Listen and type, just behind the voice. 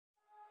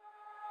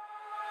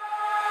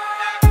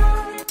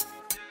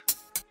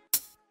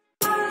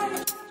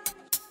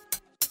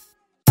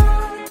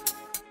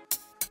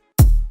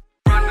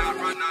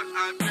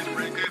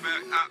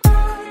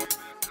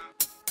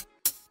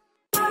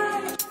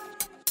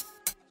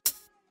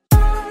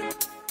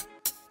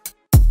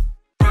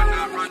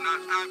I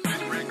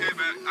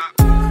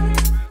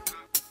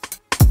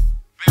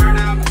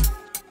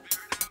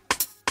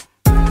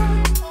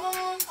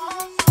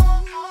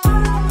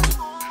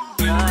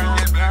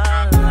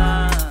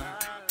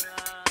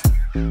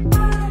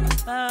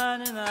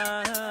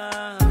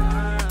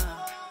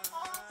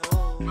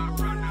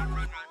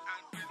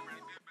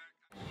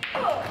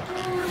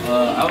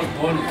was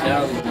born in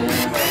Cali, man.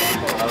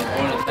 I was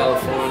born in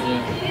California.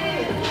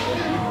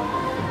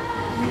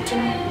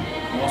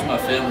 Most of my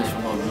family's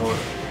from up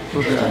north. I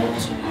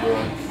moved to New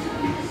York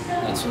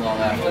not too long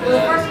after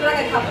that.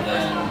 And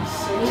then I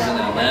was in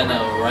Atlanta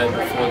right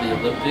before the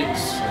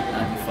Olympics, like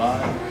 95.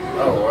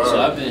 Oh, wow. So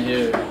I've been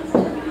here.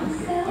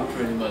 I'm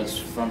pretty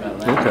much from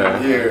Atlanta.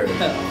 Okay.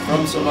 Yeah.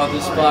 From some other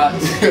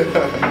spots,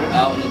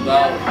 out and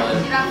about, but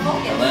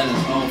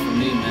Atlanta's home for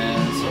me, man.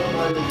 So,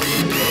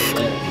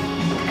 yeah.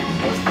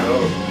 That's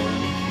dope.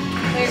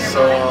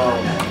 So,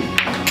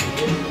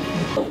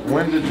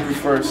 when did you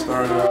first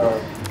start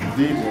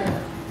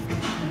DJing?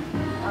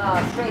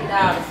 Straight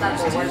down, it's not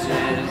the worst. I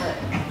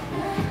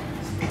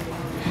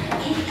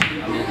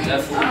mean,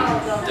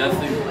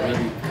 definitely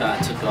really kind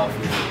of took off a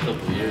couple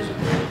of years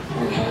ago,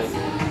 like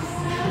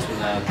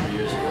 2.5, 3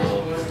 years ago.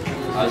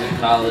 I was in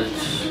college,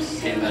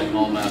 came back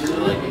home after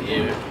like a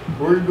year.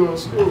 Where you going to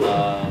school?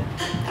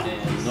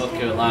 In North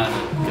Carolina,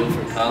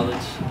 Guilford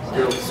College.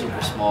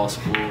 Super small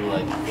school,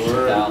 like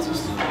 2,000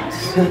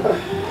 students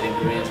in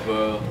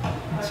Greensboro.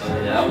 So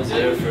yeah, I was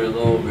there for a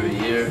little over a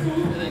year,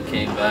 and then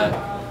came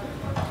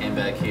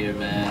back here,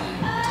 man,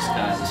 and just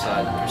kind of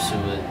decided to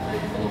pursue it a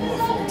little more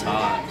full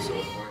time. So.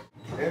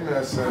 In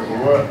that sense,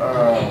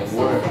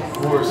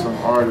 who are some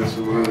artists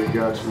who really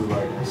got you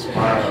like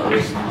inspired,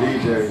 or some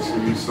DJs who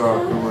you saw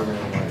doing it and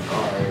like,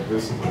 all right,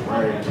 this is a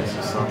way, this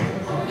is something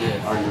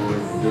I can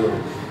really do.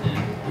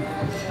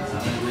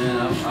 Man,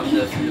 I'm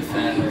definitely a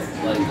fan of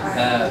like the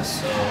past,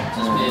 so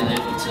just being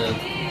able to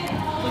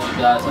look at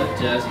guys like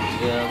Jazzy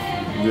Jeff,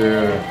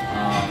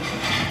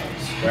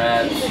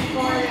 Scratch,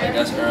 like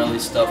that's early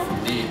stuff for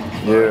me.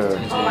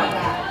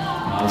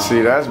 Yeah.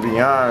 See, that's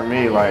beyond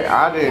me. Like,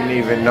 I didn't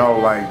even know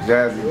like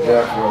Jazzy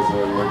Jeff was a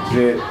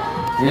legit.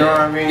 You know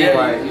what I mean? Yeah,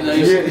 like, you know,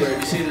 you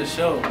see the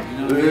show. You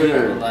know what I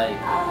mean? Like,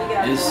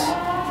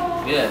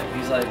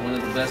 he's like one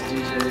of the best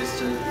DJs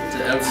to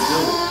ever do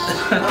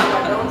it.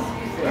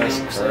 That's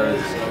crazy. So,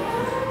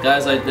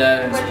 guys like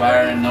that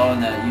inspiring, knowing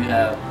that you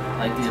have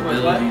like the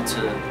ability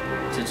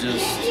to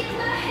just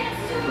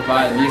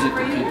provide music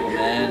to people,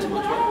 man,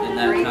 in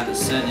that kind of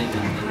setting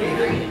and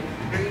really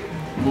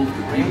move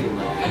the people.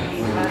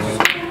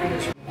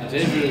 My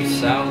favorite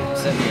sound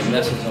sent me a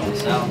message on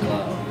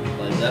SoundCloud.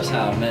 Like that's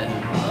how I met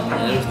him.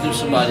 And it was through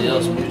somebody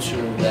else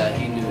mutual that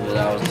he knew that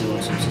I was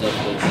doing some stuff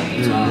with at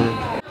the time.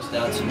 Reached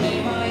out to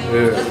me.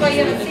 That's why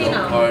you haven't seen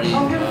him. Party. It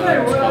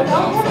was called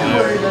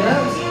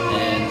Bonfire.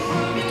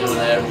 Doing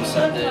that every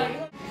Sunday,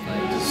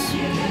 like just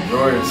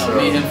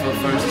meet him for the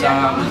first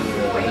time,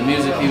 and the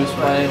music he was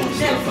playing was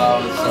stuff I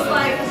was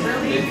like a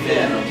big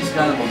fan of, just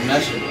kind of a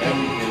mesh of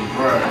everything, you know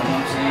what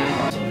I'm saying?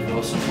 So you go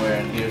somewhere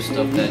and hear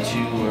stuff that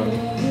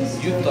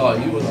you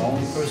thought you were the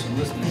only person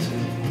listening to.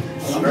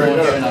 I'm going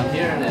here and I'm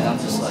hearing it, and I'm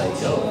just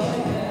like, yo,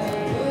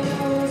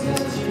 this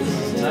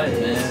is tight,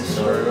 man.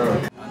 So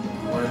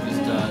work is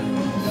done,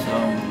 so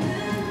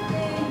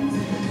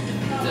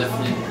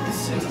definitely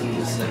 60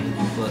 to 70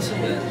 plus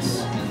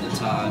events in the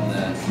time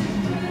that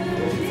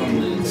from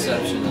the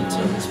inception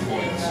until this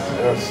point.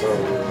 So,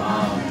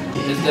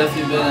 it's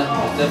definitely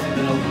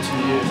been over 2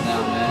 years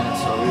now, man.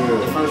 So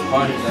the first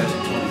party was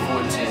actually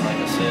 2014, like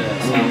I said,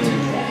 at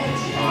Soundteam.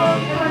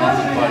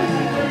 Monthly party we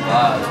were doing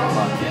live with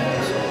my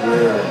camera. So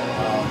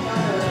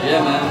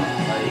yeah, man.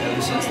 Like ever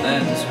since then,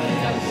 just been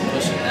kind of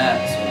pushing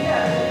that. So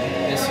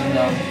I guess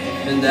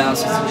been down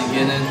since the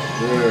beginning.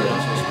 So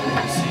it's cool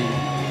to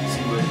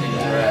see where things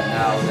are at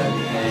now with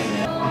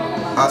everything.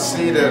 I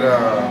see that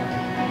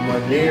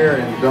Manir,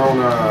 and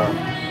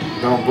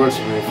don't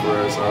butcher me for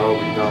this, I hope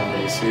you don't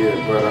really see it,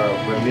 but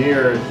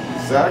Manir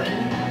Zaki?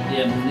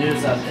 Yeah, Manir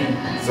Zaki.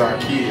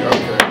 Zaki,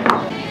 okay.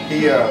 He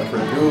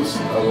produced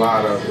a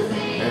lot of it.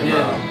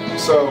 And,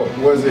 so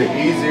was it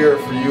easier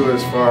for you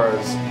as far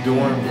as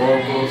doing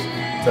vocals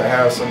to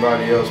have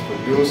somebody else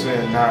produce it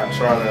and not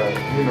try to,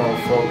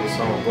 focus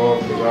on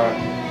both? Because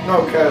I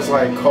know cats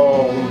like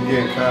Cole who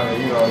get kind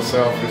of,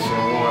 selfish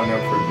and want to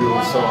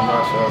produce so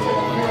much of it.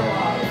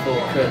 Full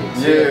credit.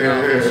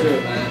 Yeah. Sure,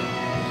 man.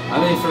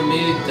 I mean, for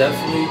me,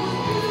 definitely,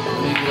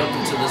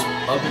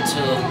 up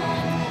until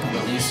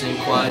releasing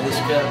Quiet as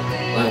Kept,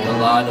 like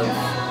a lot of,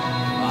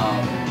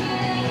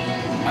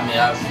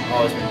 I've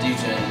always been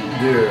DJing,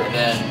 and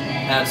then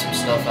had some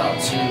stuff out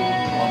too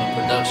on the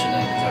production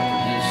end because I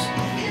produced,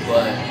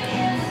 but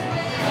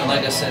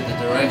like I said, the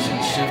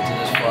direction shifted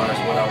as far as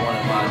what I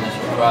wanted my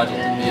initial project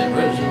to be.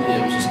 Originally,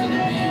 it was just going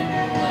to be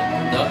like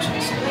production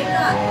stuff.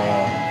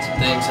 Some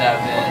things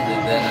happened,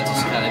 and then I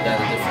just kind of got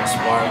a different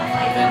spark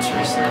of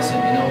interest, and I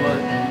said, you know what,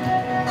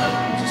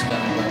 I'm just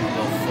kind of going to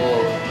go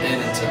full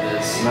into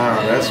this,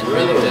 that's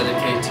really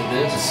dedicate to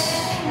this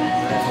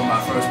for my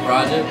first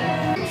project.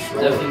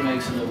 definitely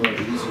makes it a little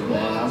easier,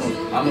 man.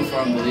 I'm a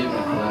firm believer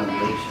in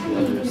collaboration,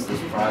 whether it's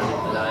this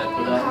project that I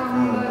put out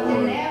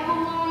or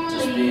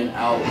just being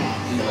out,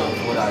 you know,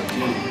 what I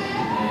do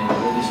and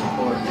really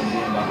supporting and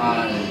being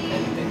behind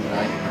anything that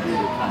I can do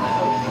to kind of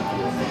help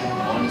people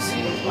on the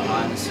scenes,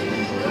 behind the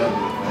scenes,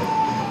 whatever. Like,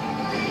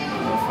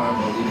 I'm a firm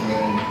believer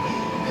in,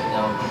 you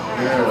know,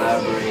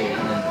 collaborating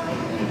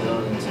and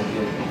building to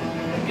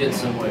get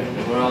somewhere.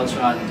 We're all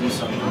trying to do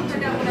something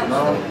together, you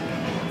know?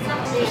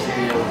 Just to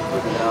be able to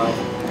put it out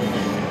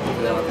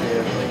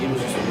there. Like, he was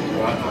just really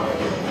rocking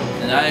with it.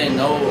 And I didn't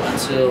know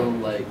until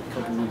like a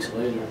couple weeks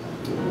later,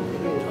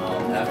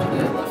 after they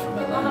had left from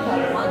Atlanta.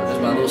 It was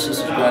my little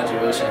sister's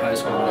graduation, high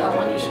school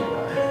graduation.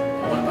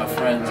 And one of my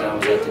friends, I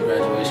was at the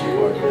graduation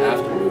party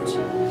afterwards,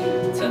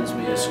 sends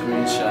me a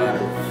screenshot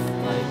of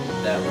like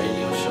that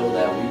radio show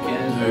that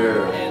weekend.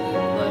 And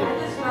like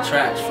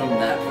tracks from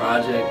that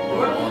project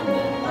were on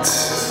the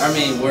I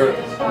mean, we're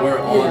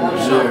on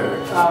the show,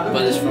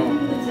 but it's from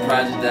a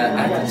project that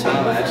at the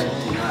time I actually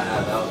did not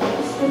have out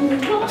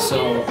there.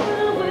 So,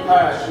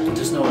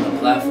 just knowing the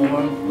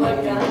platform,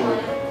 like people,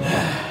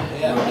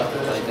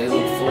 like they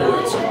look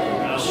forward to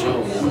the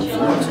show, they look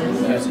forward to the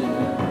music.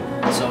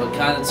 So it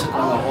kind of took on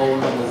a whole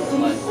other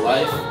like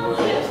life, where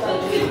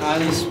it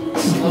kind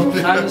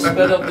of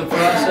sped up the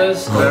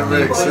process. That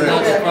makes sense.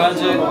 Not the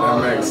project.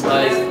 That makes sense.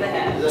 Like,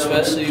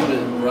 especially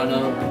with Run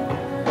Up.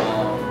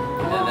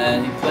 And then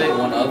he played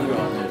one other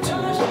on there too,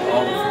 just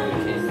all before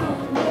it came out.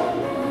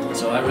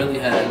 So I was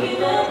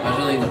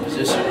really in a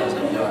position where I was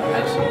like, yo, I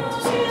actually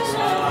just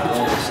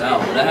roll this out.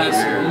 But I had,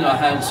 I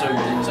had certain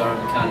things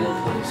already kind of in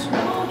place.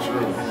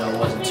 It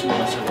wasn't too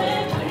much of a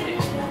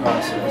hasty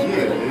process.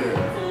 Yeah.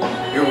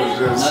 It was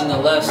just.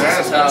 Nonetheless,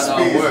 this is how it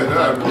all worked. I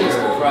released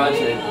the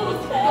project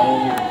with no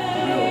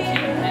real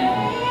campaign,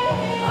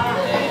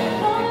 and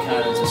it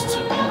kind of just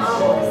took me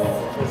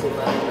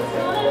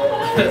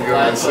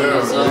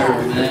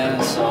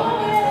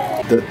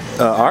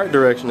The art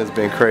direction has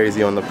been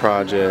crazy on the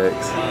project.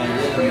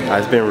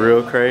 It's been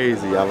real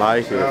crazy. I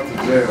like it.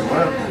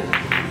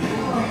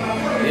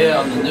 Yeah,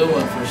 on the new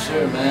one for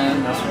sure,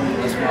 man. That's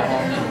my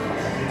homie.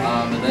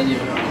 And then you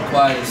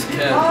Quiet as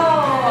Kev.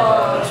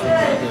 That's my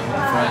brother,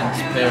 friends,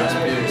 Paris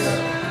Pierce,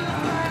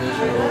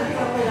 visual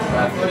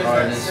graphic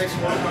artist,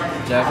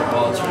 jack of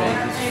all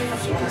trades,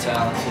 super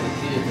talented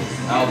kid.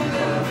 Album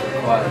cover for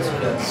Quiet as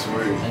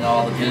Kev. And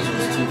all the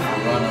visuals too for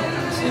Run Up,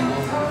 the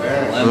single,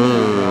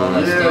 Lemon, all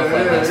that stuff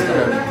like that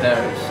stuff in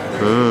Paris.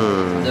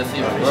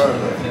 Definitely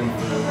appreciate him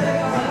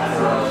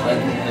for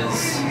letting his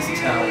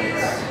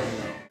talents.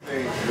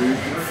 Do you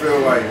feel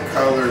like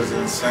colors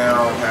and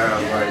sound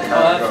have like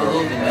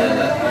absolutely, man.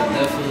 I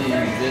definitely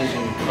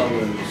envision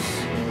colors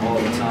all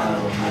the time.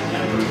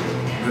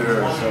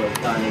 So it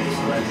kind of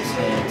just lends its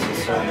hand to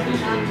certain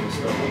visuals and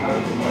stuff like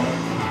that.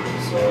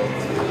 So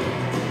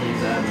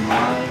things I have in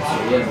mind. So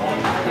yeah, man,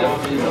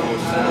 definitely the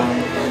whole sound,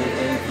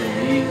 everything for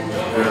me,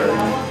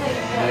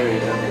 very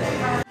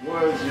evident.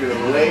 What's your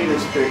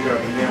latest pickup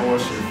and then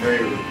what's your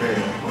favorite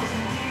pair?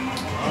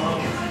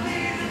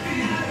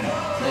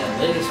 Man,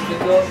 latest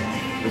pickup?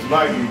 This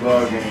might be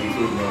bugging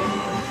too, man.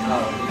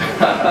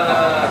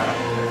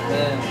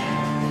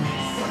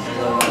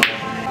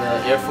 The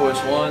Air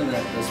Force One,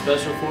 the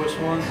Special Force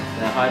One,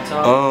 that high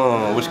top.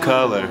 Oh, which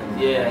color?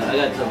 Yeah,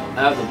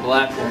 I have the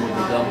black one with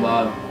the gum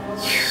bottom.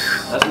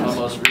 That's my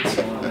most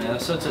recent one, man.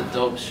 That's such a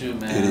dope shoe,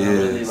 man. It is. I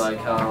really like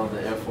how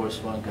the Air Force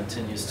One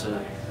continues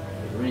to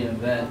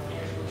reinvent.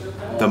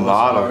 The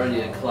model.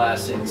 Already a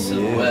classic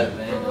silhouette,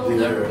 man. It'll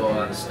never go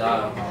out of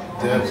style.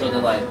 So to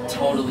like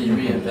totally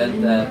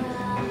reinvent that,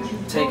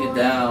 take it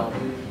down,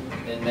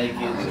 and make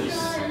it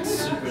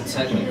just super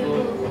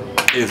technical.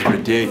 It's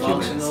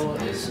ridiculous. Functional.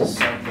 It's just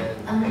something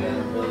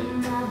that really.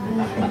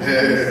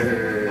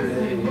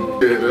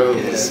 Yeah, that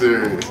was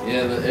serious.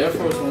 Yeah, the Air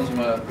Force One's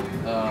my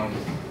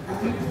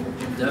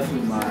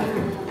definitely my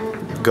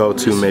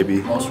go-to,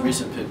 maybe. Most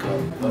recent pickup,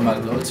 but my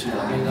go-to.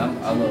 I mean, I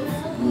love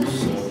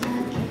loose, so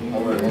I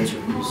wear ultra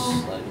loose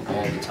like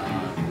all the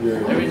time.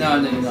 Yeah. Every now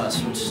and then, I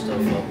switch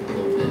stuff up a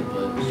little bit,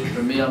 but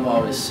for me, I'm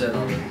always set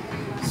on a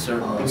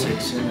certain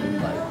rotation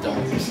and like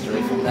don't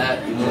stray from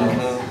that. You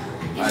know,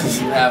 I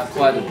do have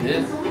quite a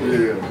bit,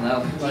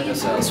 and like I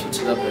said, I switch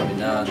it up every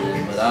now and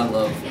then. But I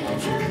love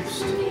ultra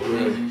loose.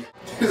 Really.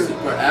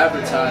 Super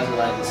advertising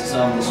like this is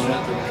on the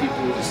strength of people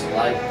who just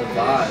like the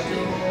vibe.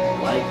 They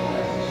like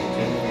that. They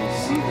genuinely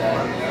see that.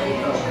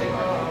 And like,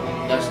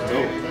 that's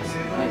dope. That's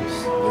nice.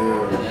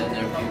 And then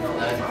there are people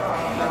that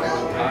have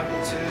little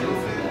pockets to do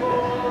for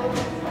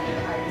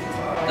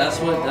that.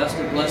 That's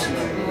the blessing of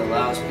it. It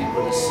allows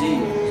people to see.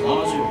 As long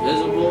as you're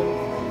visible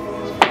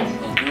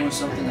and doing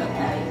something that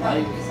people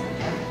like,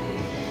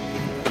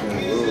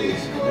 and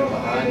you're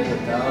behind it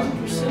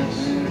 1,000%,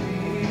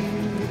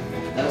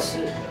 man. That's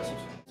it.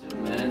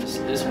 Man,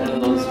 it's one of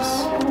those.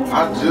 I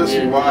just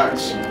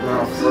watched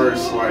my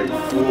first like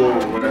full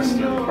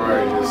Western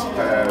party this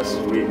past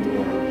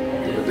weekend.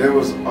 But it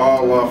was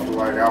all off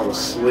like I was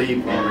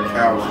asleep on the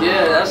couch.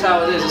 Yeah, that's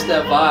how it is. It's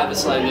that vibe.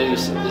 It's like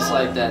it's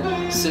like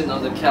that sitting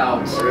on the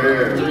couch,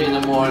 3 in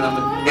the morning.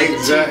 I'm let the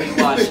TV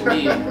watch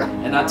me,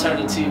 and I turn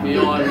the TV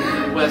on.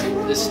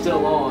 It's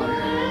still on,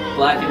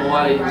 black and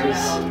white.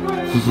 Just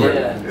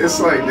yeah. It's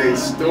like they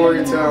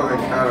storytelling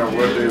kind of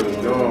what they was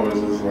doing was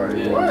just like,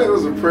 what? It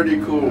was a pretty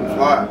cool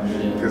plot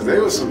because they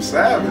was some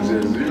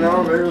savages, you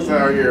know. They was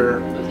out here.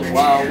 The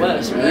Wild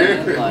West,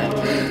 man. Like,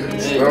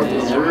 stuff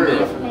was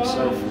real.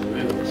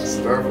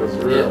 Stuff was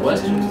real. Yeah,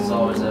 Westerns is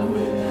always that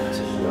way.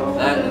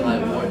 That and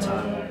like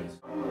wartime.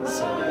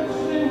 So,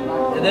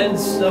 and then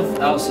stuff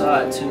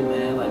outside too,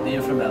 man. Like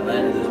being from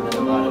Atlanta, there's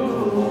been a lot of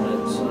cool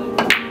moments.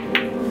 Like,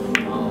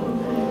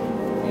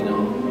 you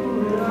know,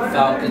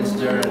 Falcons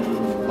during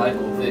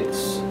Michael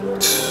Vick's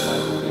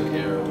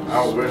era. I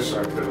wish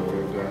I could have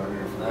lived down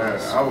here for that.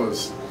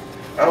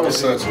 I was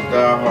such a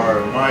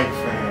diehard Mike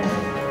fan.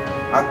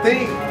 I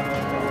think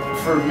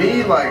for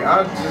me, like,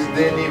 I just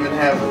didn't even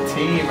have a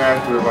team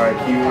after like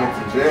he went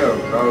to jail.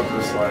 I was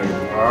just like,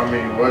 well, I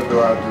mean, what do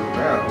I do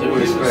now? Dude, Who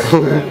he expects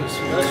was that?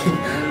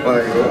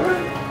 Like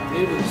what?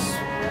 He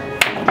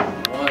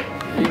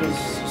was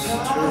just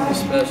truly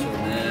special,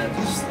 man.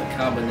 Just the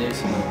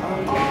combination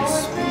of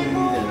speed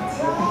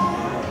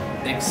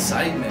and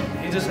excitement.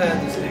 He just had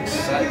this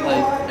excitement,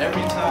 like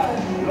every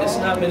time. It's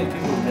not many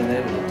people who've been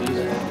able to do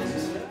that.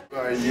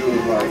 You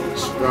was like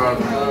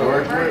striving to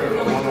work with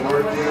or want to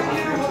work with in the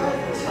future?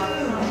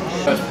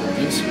 As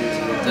producers,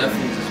 it would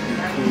definitely just be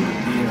cool to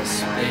be in a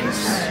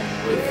space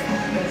with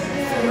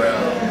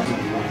Pharrell.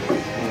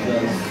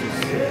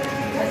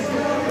 Because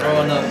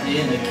growing up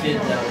being a kid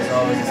that was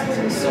always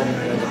listening to so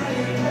many other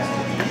things,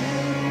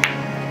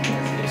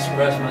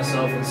 express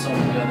myself in so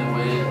many other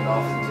ways, and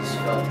often just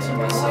felt to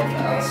myself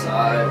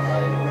outside.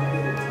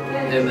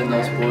 Like him and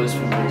those boys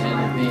from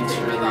Virginia Beach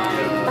really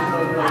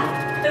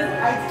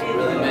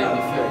made me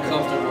feel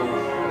comfortable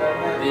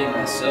being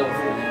myself,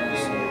 man.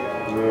 So,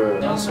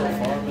 done so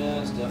far,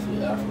 man, it's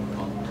definitely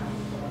Afro-Punk.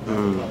 I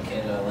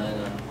came to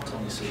Atlanta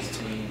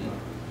 2016.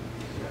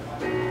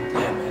 And,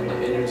 yeah, man, the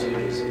energy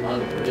was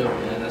unreal,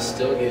 man. I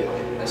still get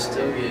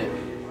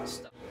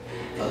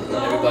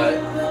everybody,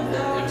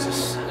 it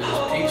was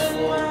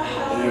peaceful.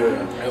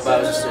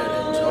 Everybody was just there to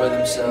enjoy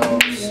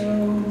themselves,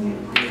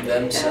 be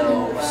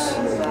themselves,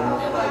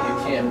 and like you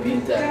can't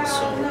beat that.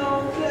 So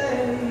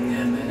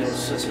it was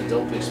such a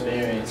dope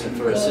experience, and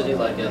for a city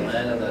like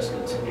Atlanta that's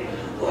continuing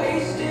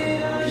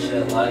to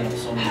shed light on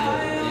so many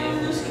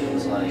other things, it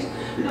was like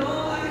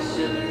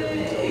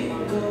really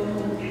dope.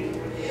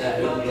 That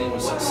everything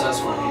was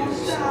successful here.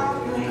 So,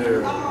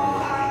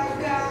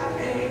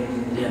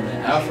 yeah,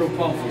 man,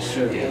 Afro-Punk for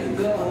sure.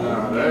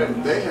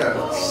 They had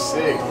a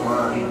sick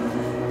line.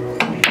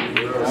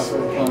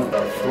 Afro-Punk.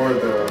 For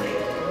the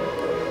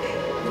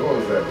what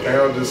was that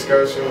panel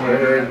discussion with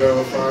Harry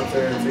Belafonte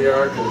and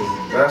T.I. Because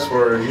that's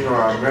where, you know,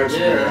 I met you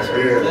guys.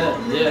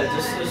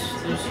 Just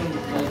there's some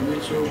like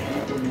mutual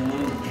people,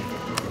 man.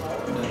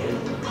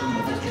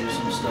 Just do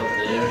some stuff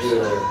there. So,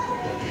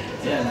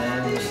 yeah,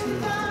 man, just some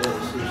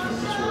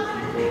mutual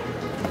people.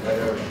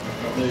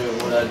 Familiar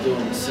with what I do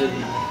in the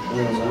city. So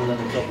I've done a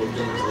couple of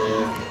things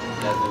there.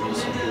 Got to meet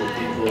some cool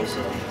people.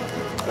 So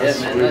yeah,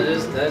 man,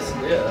 that's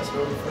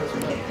where we first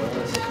met.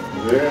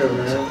 Yeah,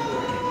 man.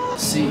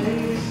 See.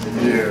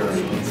 Yeah.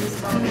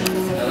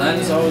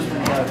 Atlanta's always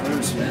been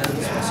diverse, man.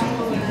 So some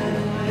people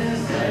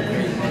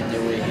migrate and make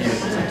their way here to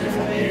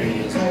different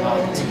areas and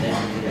pockets and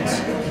neighborhoods.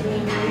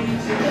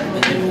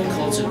 And they will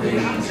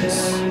cultivate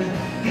just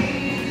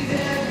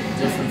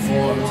different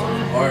forms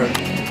of art,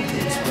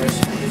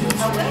 expression,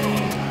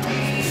 culture.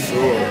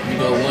 Sure. You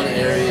go one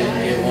area and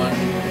get one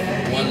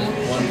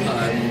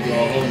vibe, and you go a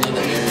whole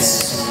nother area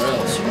somewhere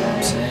else, you know what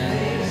I'm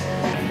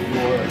saying?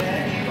 Your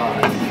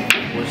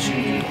vibe, what you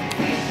do.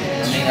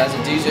 I mean, as a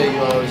DJ, you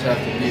always have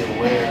to be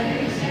aware. I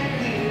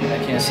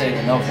can't say it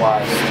enough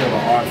why it's still an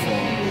art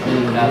form. You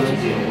have to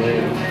be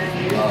aware of the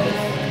crowd.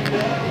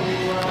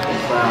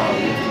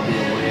 You have to be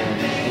aware of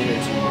the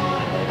energy.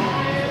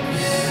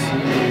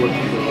 See what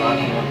people are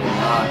rocking up or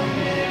not.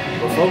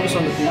 But focus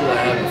on the people that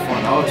are having fun.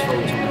 I always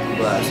focus on the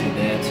people that actually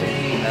dance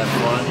and have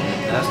fun.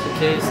 If that's the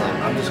case, like,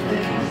 I'm just going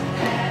to keep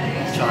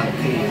trying to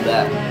pull you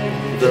back.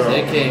 Because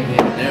they came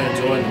here and they're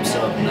enjoying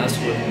themselves, and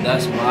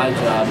that's my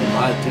job and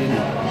my duty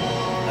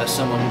as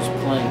someone who's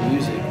playing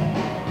music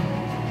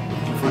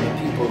for the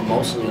people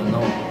mostly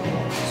unknown.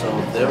 So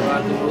if they're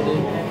rocking with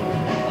it,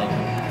 like,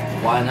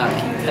 why not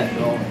keep that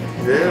going?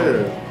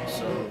 Yeah.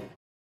 So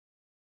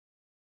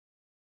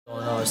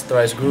going on, it's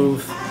Thrice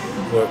Groove.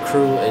 We're a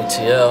crew,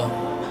 ATL.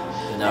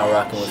 We're now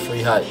rocking with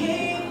FreeHype.